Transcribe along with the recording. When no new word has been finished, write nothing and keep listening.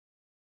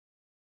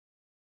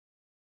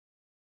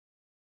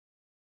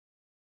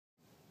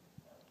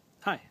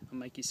Hi, I'm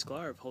Mikey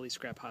Sklar of Holy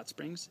Scrap Hot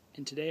Springs,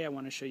 and today I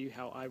want to show you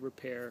how I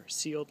repair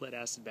sealed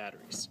lead-acid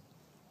batteries.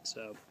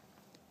 So,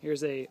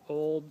 here's a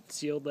old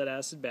sealed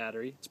lead-acid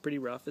battery. It's pretty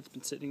rough. It's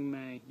been sitting in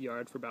my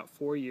yard for about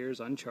 4 years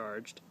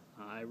uncharged.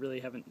 I really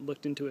haven't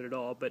looked into it at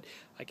all, but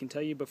I can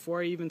tell you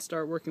before I even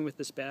start working with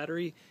this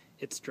battery,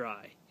 it's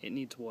dry. It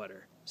needs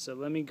water. So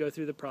let me go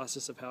through the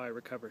process of how I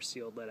recover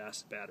sealed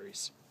lead-acid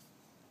batteries.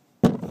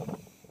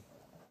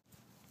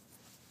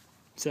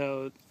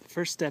 So the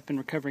first step in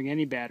recovering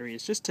any battery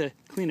is just to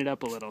clean it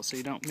up a little so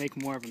you don't make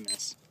more of a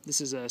mess. This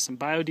is some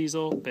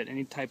biodiesel, but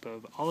any type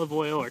of olive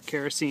oil or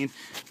kerosene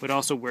would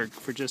also work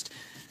for just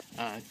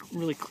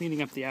really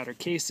cleaning up the outer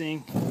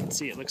casing. You can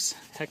see it looks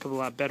a heck of a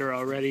lot better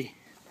already,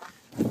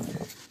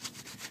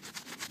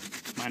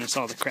 minus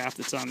all the crap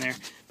that's on there.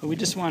 But we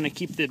just want to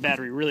keep the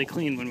battery really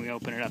clean when we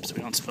open it up so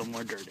we don't spill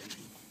more dirt in.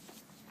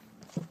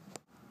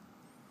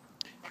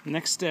 The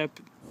next step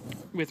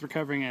with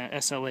recovering a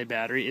SLA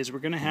battery is we're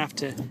going to have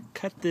to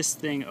cut this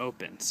thing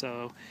open.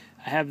 So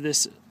I have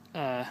this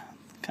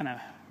kind of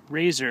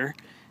razor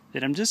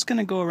that I'm just going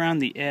to go around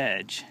the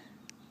edge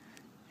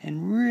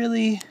and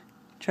really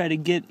try to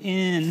get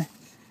in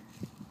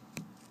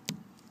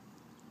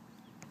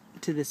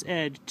to this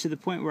edge to the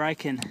point where I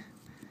can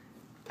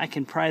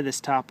pry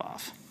this top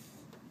off.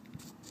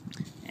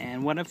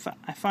 And what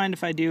I find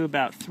if I do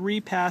about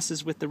 3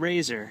 passes with the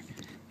razor,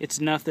 it's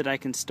enough that I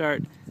can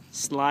start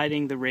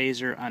sliding the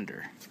razor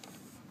under.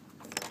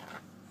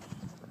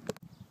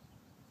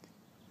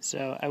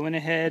 So I went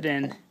ahead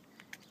and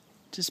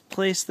just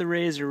placed the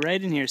razor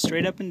right in here,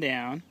 straight up and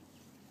down,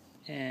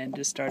 and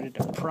just started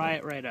to pry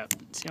it right up.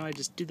 See how I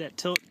just do that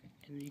tilt,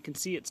 and you can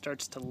see it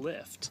starts to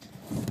lift.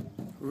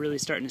 We're really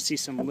starting to see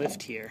some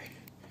lift here.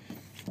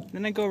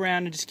 Then I go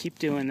around and just keep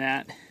doing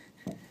that.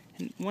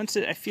 And once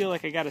I feel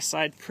like I got a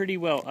side pretty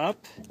well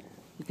up,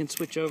 we can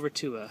switch over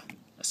to a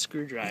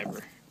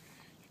screwdriver.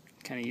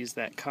 Kind of use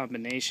that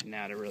combination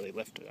now to really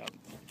lift it up.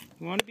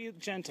 We want to be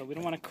gentle. We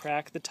don't want to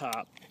crack the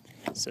top.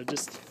 So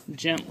just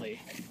gently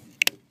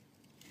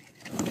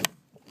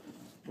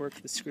work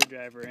the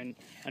screwdriver in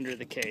under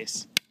the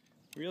case.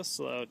 Real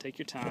slow. Take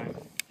your time.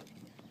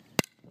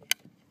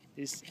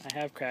 I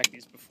have cracked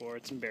these before.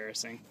 It's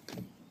embarrassing.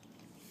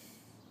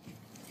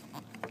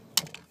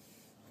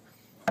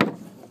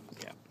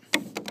 Yeah.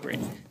 Great.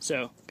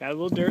 So got a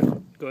little dirt.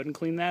 Go ahead and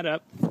clean that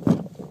up.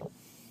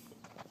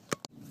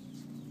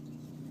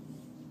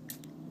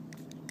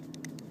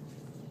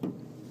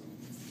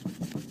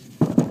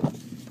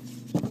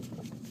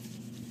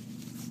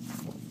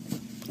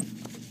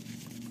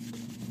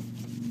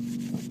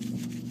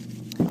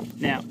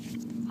 Now,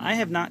 I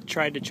have not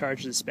tried to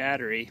charge this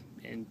battery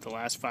in the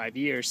last 5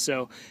 years,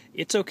 so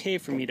it's okay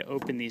for me to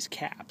open these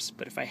caps.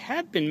 But if I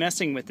had been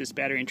messing with this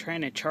battery and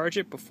trying to charge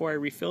it before I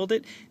refilled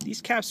it,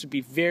 these caps would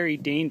be very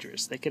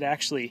dangerous. They could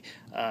actually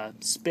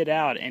spit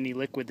out any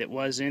liquid that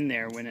was in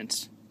there when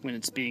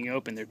it's being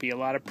opened. There'd be a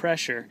lot of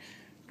pressure,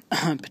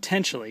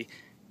 potentially,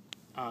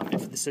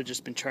 if this had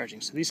just been charging.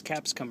 So these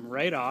caps come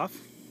right off.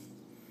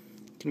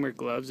 You can wear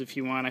gloves if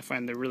you want. I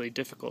find they're really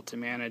difficult to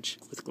manage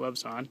with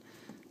gloves on.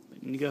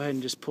 And you go ahead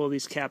and just pull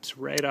these caps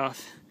right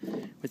off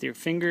with your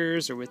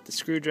fingers or with the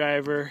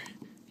screwdriver.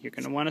 You're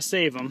going to want to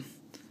save them.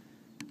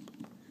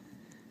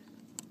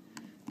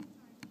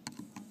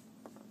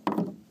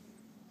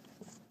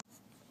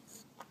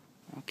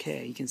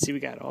 Okay, you can see we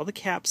got all the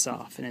caps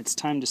off, and it's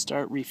time to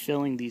start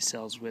refilling these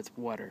cells with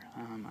water.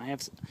 I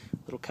have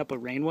a little cup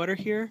of rainwater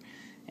here,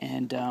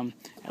 and I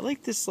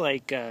like this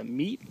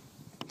meat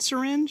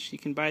syringe. You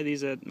can buy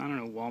these at, I don't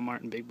know,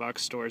 Walmart and big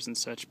box stores and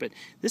such, but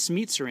this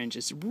meat syringe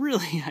is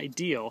really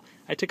ideal.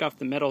 I took off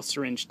the metal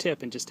syringe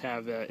tip and just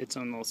have its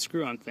own little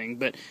screw-on thing,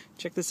 but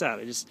check this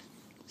out. I just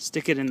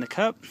stick it in the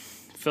cup,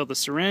 fill the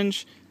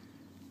syringe,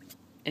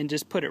 and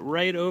just put it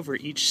right over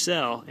each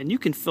cell, and you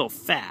can fill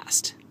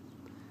fast.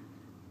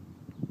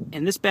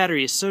 And this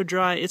battery is so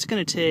dry, it's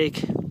going to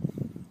take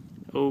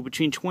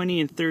between 20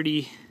 and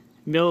 30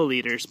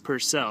 milliliters per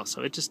cell,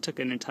 so it just took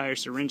an entire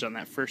syringe on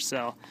that first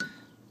cell.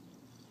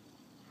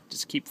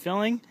 Just keep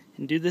filling,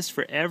 and do this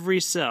for every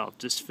cell.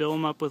 Just fill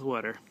them up with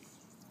water.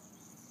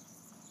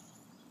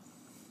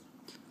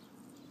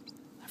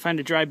 I find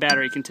a dry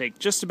battery can take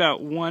just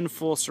about 1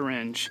 full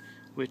syringe,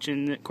 which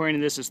according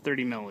to this is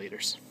 30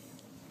 milliliters.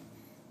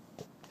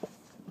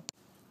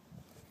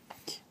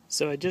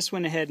 So I just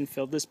went ahead and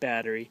filled this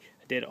battery.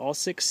 I did all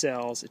 6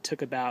 cells. It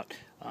took about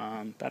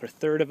a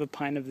third of a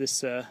pint of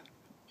this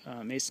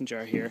mason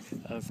jar here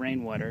of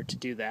rainwater to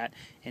do that,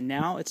 and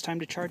now it's time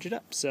to charge it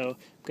up. So I'm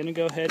going to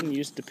go ahead and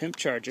use the pimp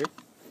charger,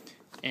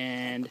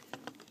 and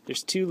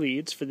there's 2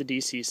 leads for the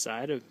DC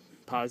side, a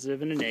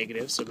positive and a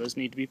negative, so those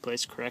need to be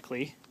placed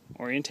correctly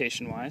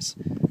orientation wise.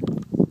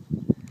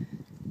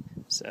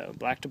 So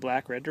black to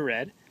black, red to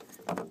red,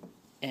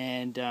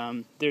 and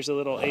there's a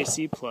little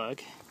AC plug.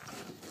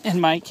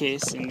 In my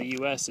case, in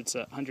the US, it's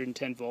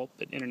 110 volt,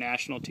 but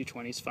international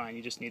 220 is fine.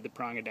 You just need the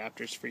prong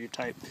adapters for your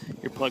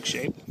plug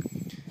shape.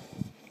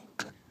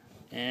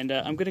 And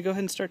I'm going to go ahead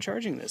and start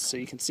charging this. So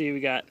you can see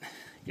I'm going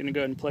to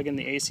go ahead and plug in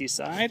the AC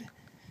side.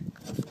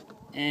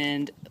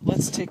 And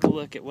let's take a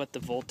look at what the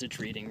voltage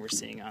reading we're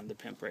seeing on the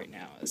Pimp right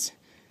now is.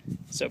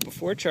 So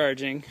before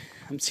charging,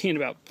 I'm seeing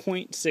about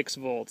 0.6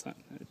 volts.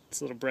 It's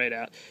a little bright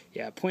out.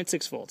 Yeah,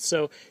 0.6 volts.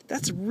 So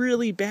that's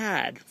really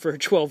bad for a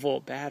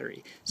 12-volt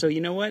battery. So you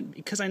know what?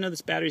 Because I know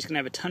this battery is going to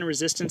have a ton of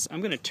resistance, I'm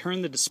going to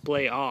turn the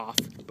display off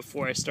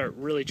before I start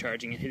really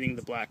charging and hitting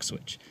the black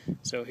switch.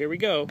 So here we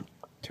go,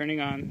 turning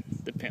on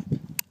the Pimp.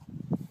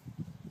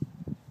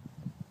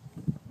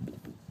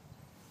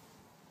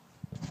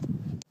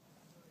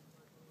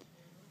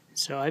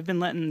 So I've been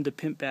letting the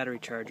Pimp battery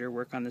charger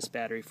work on this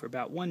battery for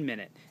about 1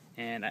 minute,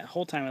 and the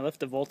whole time I left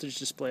the voltage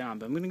display on,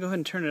 but I'm going to go ahead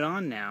and turn it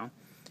on now,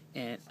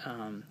 and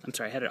I'm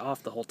sorry, I had it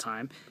off the whole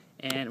time,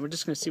 and we're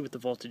just going to see what the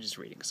voltage is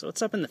reading. So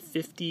it's up in the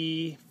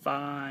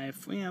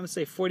 55, I would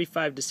say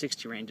 45 to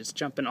 60 range. It's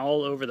jumping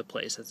all over the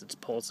place as it's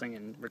pulsing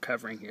and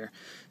recovering here.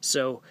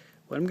 So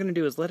what I'm going to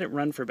do is let it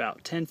run for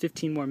about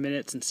 10-15 more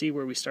minutes and see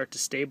where we start to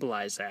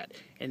stabilize at.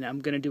 And I'm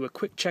going to do a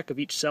quick check of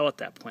each cell at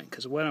that point,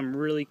 because what I'm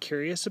really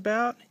curious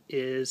about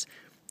is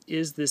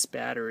this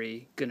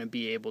battery going to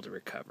be able to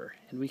recover?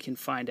 And we can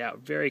find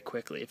out very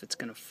quickly if it's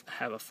going to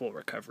have a full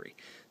recovery.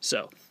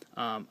 So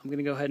I'm going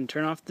to go ahead and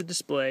turn off the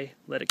display,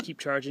 let it keep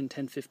charging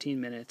 10-15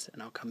 minutes,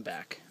 and I'll come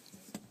back.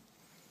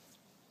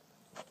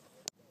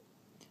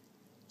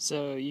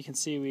 So you can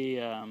see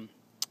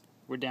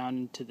we're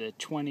down to the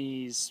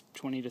 20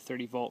 to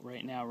 30 volt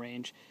right now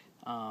range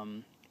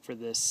for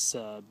this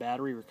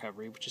battery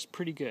recovery, which is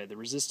pretty good. The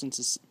resistance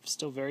is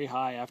still very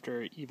high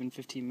after even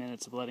 15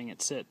 minutes of letting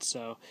it sit,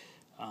 so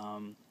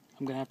I'm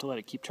going to have to let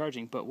it keep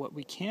charging. But what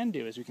we can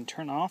do is we can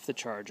turn off the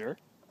charger,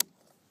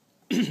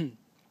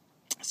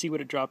 see what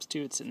it drops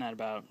to. It's sitting at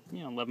about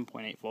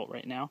 11.8 volt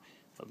right now,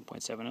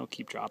 11.7. It'll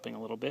keep dropping a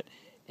little bit.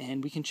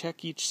 And we can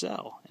check each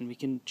cell, and we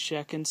can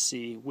check and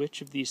see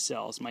which of these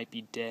cells might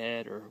be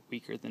dead or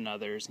weaker than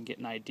others, and get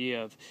an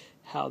idea of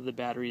how the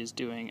battery is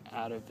doing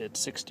out of its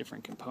 6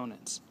 different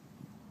components.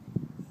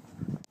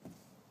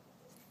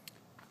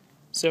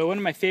 So one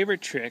of my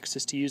favorite tricks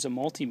is to use a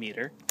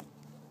multimeter,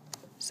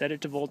 set it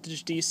to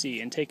voltage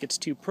DC, and take its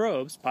 2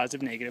 probes,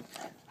 positive, negative.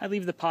 I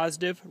leave the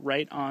positive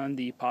right on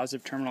the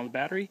positive terminal of the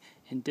battery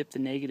and dip the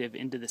negative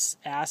into this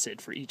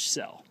acid for each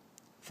cell.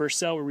 First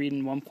cell, we're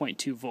reading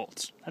 1.2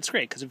 volts. That's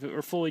great, because if it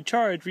were fully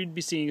charged, we'd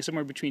be seeing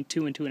somewhere between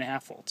 2 and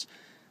 2.5 volts.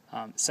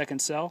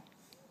 Second cell,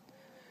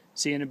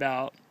 seeing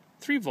about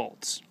 3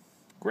 volts.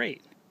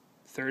 Great.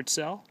 Third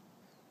cell,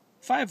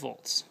 5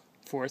 volts.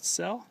 Fourth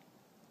cell,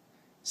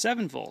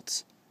 7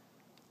 volts.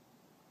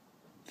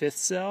 Fifth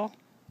cell,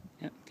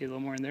 get a little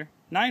more in there,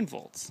 9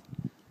 volts.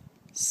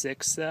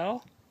 Sixth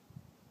cell,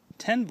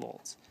 10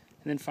 volts.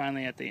 And then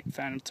finally at the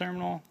final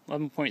terminal,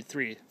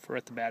 11.3 for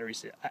what the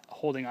battery's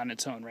holding on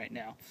its own right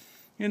now.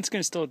 And it's going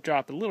to still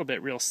drop a little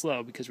bit real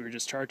slow because we were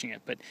just charging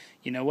it. But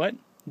you know what?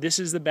 This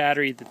is the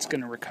battery that's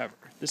going to recover.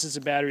 This is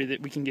a battery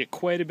that we can get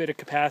quite a bit of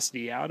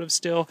capacity out of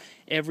still.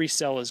 Every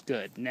cell is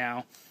good.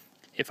 Now,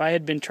 if I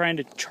had been trying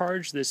to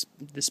charge this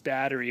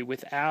battery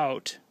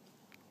without...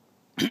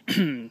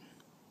 if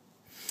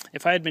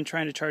I had been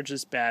trying to charge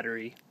this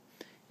battery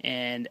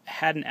and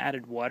hadn't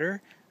added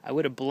water, I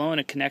would have blown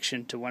a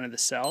connection to one of the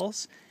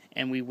cells,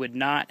 and we would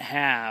not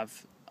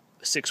have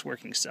 6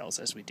 working cells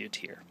as we do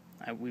here.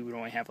 We would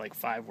only have like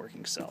 5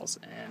 working cells,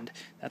 and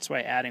that's why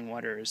adding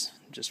water is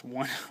just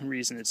one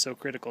reason it's so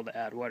critical to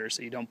add water,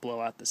 so you don't blow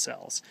out the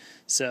cells.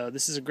 So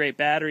this is a great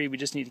battery. We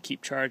just need to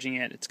keep charging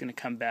it. It's going to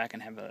come back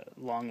and have a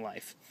long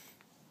life.